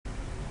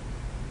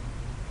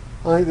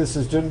Hi, this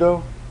is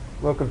Jindo.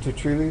 Welcome to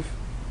Tree Leaf.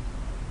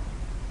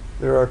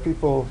 There are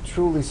people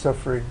truly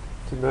suffering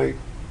tonight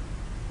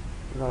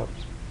without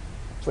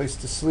a place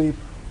to sleep,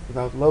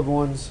 without loved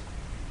ones,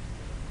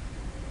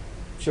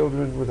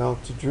 children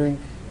without to drink,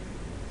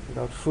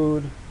 without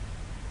food,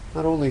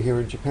 not only here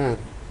in Japan,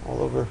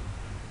 all over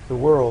the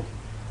world.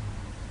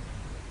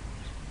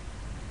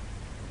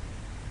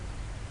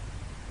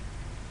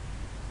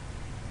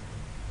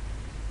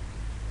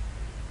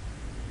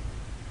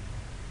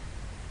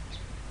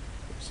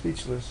 I'm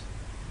speechless.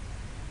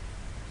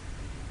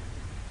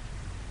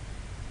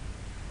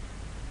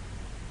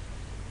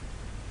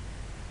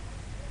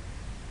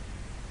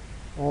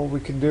 All we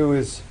can do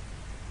is,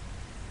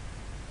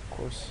 of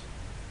course,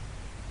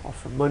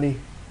 offer money,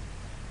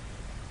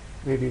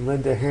 maybe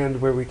lend a hand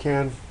where we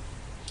can,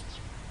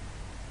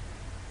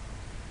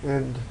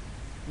 and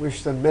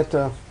wish them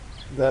metta,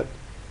 that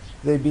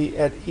they be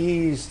at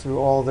ease through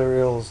all their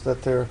ills,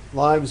 that their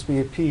lives be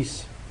at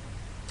peace,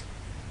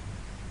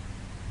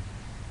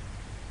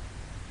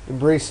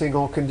 embracing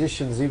all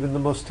conditions, even the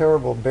most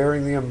terrible,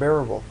 bearing the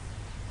unbearable.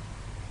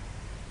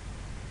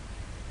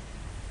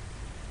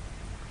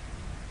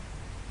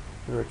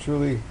 There are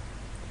truly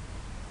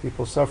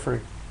people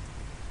suffering.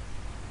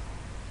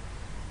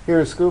 Here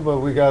at Scuba,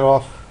 we got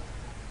off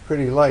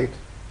pretty light.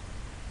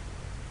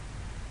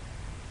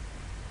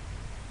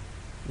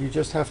 You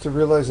just have to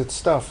realize it's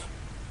stuff.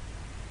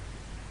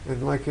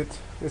 And like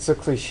it's a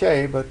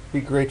cliche, but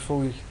be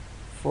grateful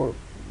for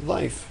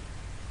life.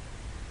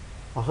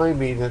 Behind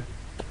me, that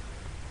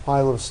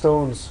pile of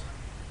stones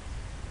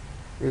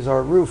is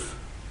our roof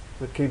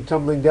that came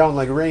tumbling down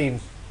like rain.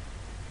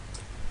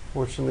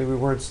 Fortunately, we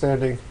weren't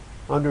standing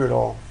under it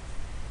all.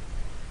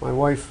 My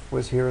wife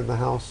was here in the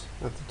house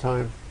at the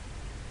time,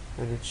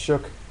 and it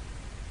shook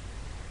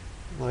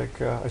like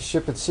a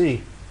ship at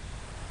sea.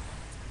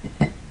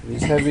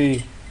 These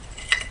heavy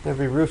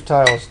roof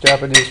tiles,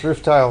 Japanese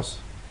roof tiles,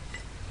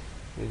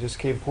 they just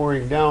came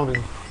pouring down,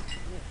 and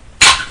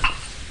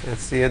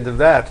that's the end of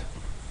that.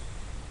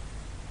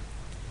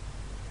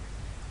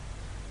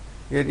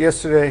 Yet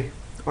yesterday,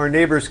 our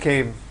neighbors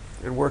came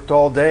and worked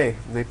all day,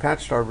 and they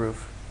patched our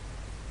roof.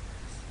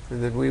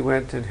 And then we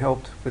went and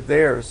helped with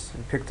theirs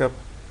and picked up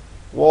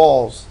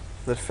walls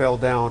that fell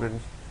down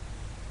and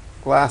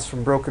glass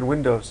from broken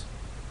windows.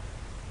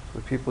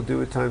 What people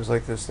do at times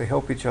like this, they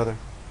help each other.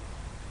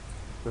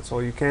 That's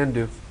all you can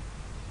do.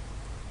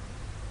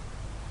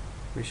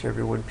 Wish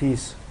everyone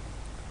peace.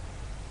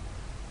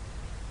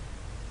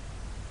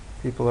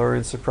 People are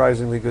in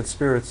surprisingly good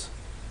spirits,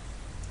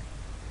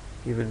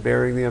 even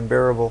bearing the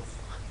unbearable.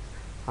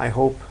 I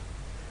hope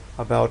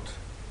about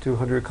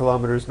 200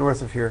 kilometers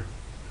north of here.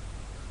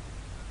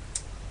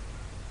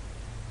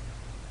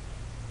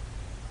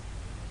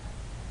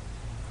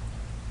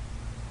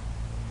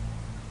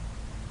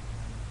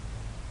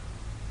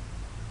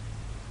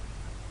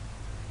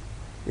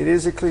 It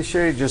is a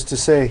cliche just to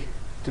say,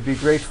 to be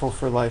grateful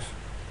for life,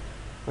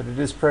 but it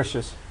is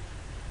precious.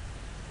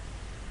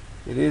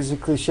 It is a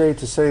cliche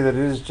to say that it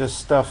is just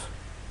stuff,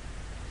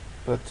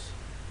 but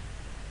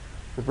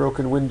the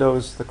broken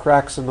windows, the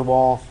cracks in the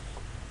wall,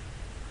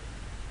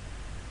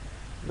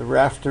 the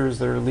rafters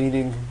that are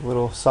leaning a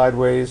little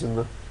sideways, and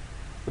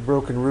the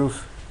broken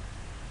roof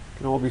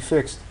can all be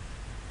fixed.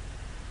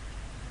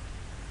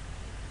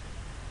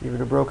 Even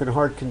a broken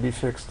heart can be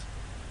fixed.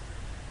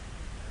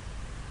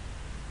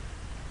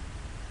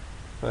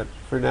 But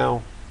for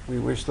now, we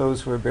wish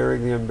those who are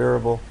bearing the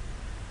unbearable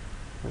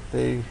that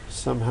they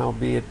somehow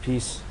be at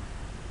peace.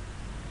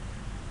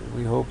 And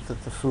we hope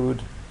that the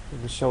food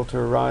and the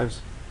shelter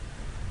arrives.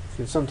 You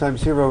can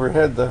sometimes hear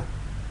overhead the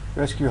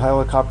rescue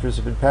helicopters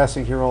have been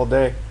passing here all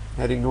day,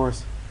 heading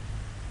north.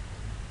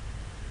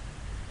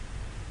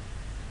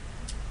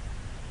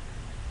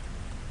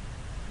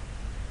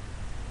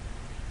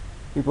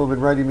 People have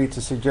been writing me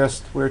to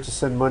suggest where to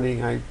send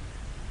money. I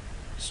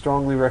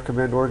strongly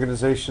recommend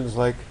organizations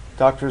like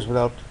Doctors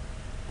Without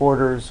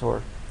Borders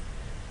or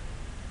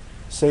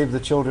Save the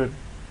Children.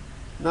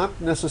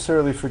 Not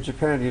necessarily for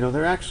Japan, you know,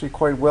 they're actually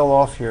quite well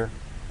off here.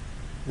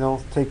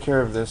 They'll take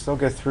care of this, they'll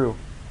get through.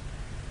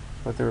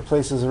 But there are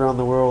places around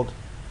the world,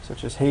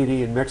 such as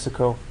Haiti and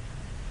Mexico,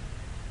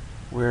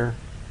 where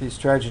these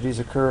tragedies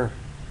occur,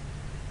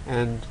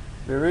 and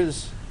there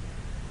is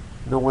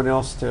no one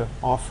else to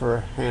offer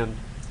a hand.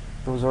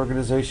 Those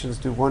organizations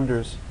do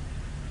wonders.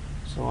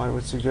 So I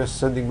would suggest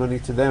sending money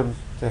to them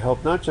to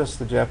help not just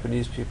the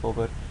Japanese people,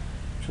 but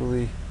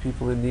truly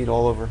people in need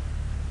all over.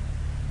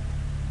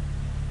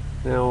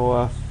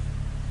 Now,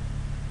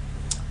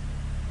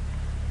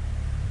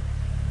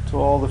 to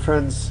all the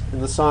friends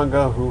in the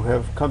Sangha who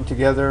have come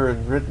together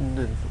and written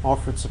and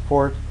offered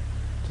support,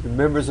 to the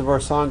members of our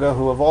Sangha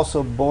who have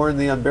also borne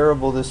the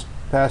unbearable this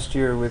past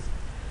year with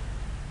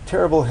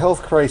terrible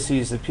health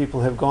crises that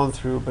people have gone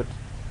through, but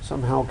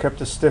somehow kept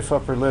a stiff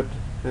upper lip,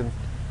 and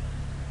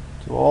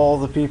to all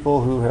the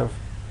people who have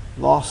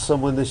lost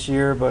someone this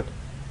year but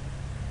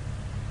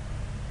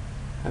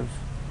have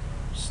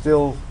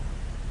still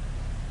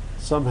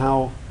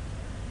somehow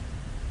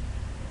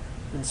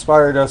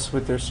inspired us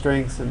with their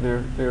strength and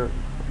their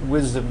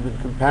wisdom and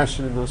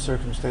compassion in those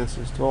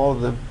circumstances. To all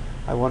of them,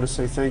 I want to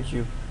say thank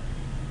you.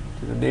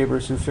 To the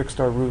neighbors who fixed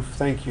our roof,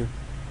 thank you.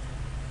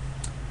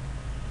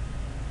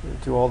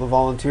 And to all the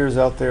volunteers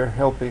out there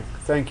helping,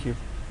 thank you.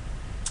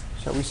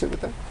 Shall we sit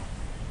with that?